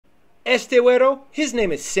Este güero, his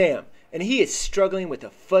name is Sam, and he is struggling with a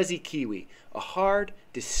fuzzy kiwi. A hard,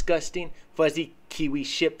 disgusting, fuzzy kiwi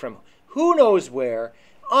shipped from who knows where,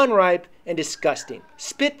 unripe and disgusting.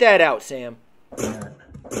 Spit that out, Sam.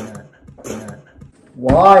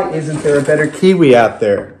 Why isn't there a better kiwi out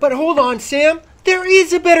there? But hold on, Sam. There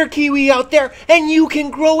is a better kiwi out there, and you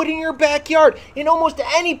can grow it in your backyard in almost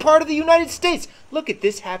any part of the United States. Look at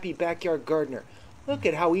this happy backyard gardener. Look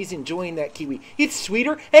at how he's enjoying that kiwi. It's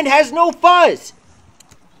sweeter and has no fuzz.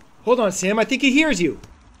 Hold on, Sam. I think he hears you.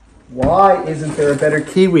 Why isn't there a better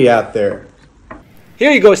kiwi out there?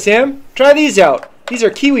 Here you go, Sam. Try these out. These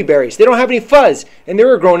are kiwi berries. They don't have any fuzz, and they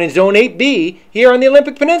were grown in Zone 8B here on the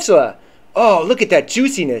Olympic Peninsula. Oh, look at that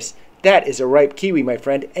juiciness. That is a ripe kiwi, my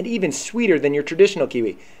friend, and even sweeter than your traditional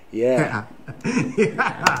kiwi. Yeah.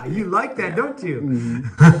 Yeah, you like that, don't you?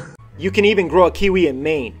 You can even grow a kiwi in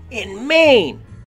Maine. In Maine!